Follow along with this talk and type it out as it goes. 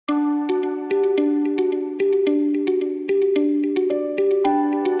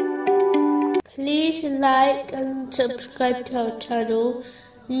like and subscribe to our channel.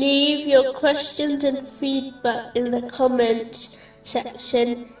 Leave your questions and feedback in the comments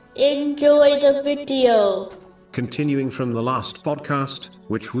section. Enjoy the video. Continuing from the last podcast,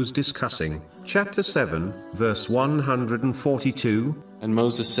 which was discussing chapter 7, verse 142. And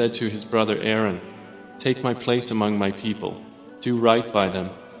Moses said to his brother Aaron, "Take my place among my people, do right by them,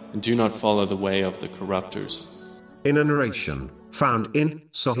 and do not follow the way of the corruptors." In a narration found in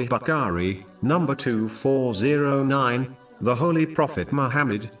Sahih Bukhari, number 2409, the Holy Prophet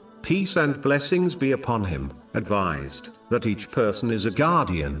Muhammad, peace and blessings be upon him, advised that each person is a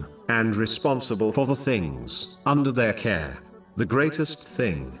guardian and responsible for the things under their care. The greatest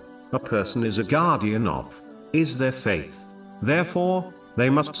thing a person is a guardian of is their faith. Therefore, they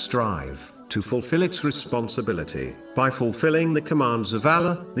must strive to fulfill its responsibility by fulfilling the commands of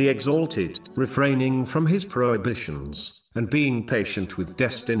Allah, the Exalted, refraining from His prohibitions, and being patient with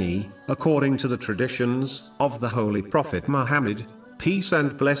destiny, according to the traditions of the Holy Prophet Muhammad, peace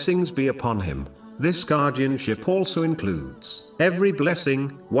and blessings be upon him. This guardianship also includes every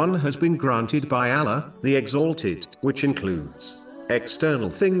blessing one has been granted by Allah, the Exalted, which includes external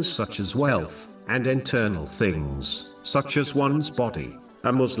things such as wealth, and internal things such as one's body.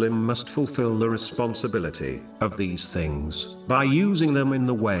 A Muslim must fulfill the responsibility of these things by using them in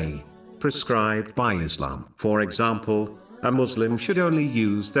the way prescribed by Islam. For example, a Muslim should only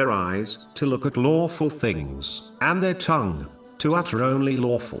use their eyes to look at lawful things, and their tongue to utter only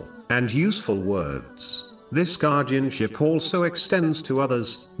lawful and useful words. This guardianship also extends to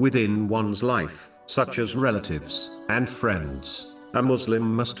others within one's life, such as relatives and friends. A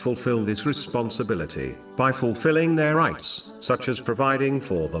Muslim must fulfill this responsibility by fulfilling their rights, such as providing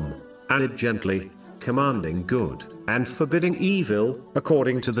for them, and gently commanding good and forbidding evil,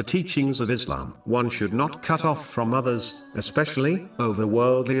 according to the teachings of Islam. One should not cut off from others, especially over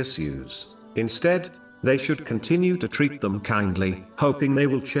worldly issues. Instead, they should continue to treat them kindly, hoping they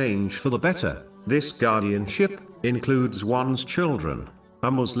will change for the better. This guardianship includes one's children.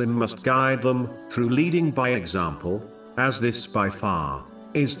 A Muslim must guide them through leading by example, as this by far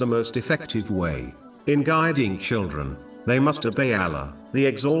is the most effective way. In guiding children, they must obey Allah, the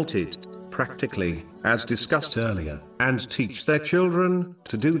Exalted, practically, as discussed earlier, and teach their children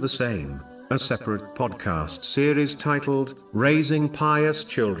to do the same. A separate podcast series titled Raising Pious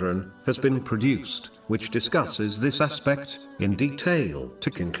Children has been produced, which discusses this aspect in detail.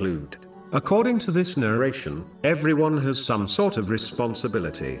 To conclude, according to this narration, everyone has some sort of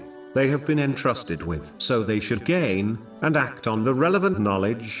responsibility they have been entrusted with, so they should gain and act on the relevant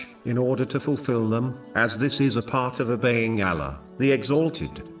knowledge in order to fulfill them, as this is a part of obeying Allah, the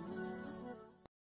Exalted.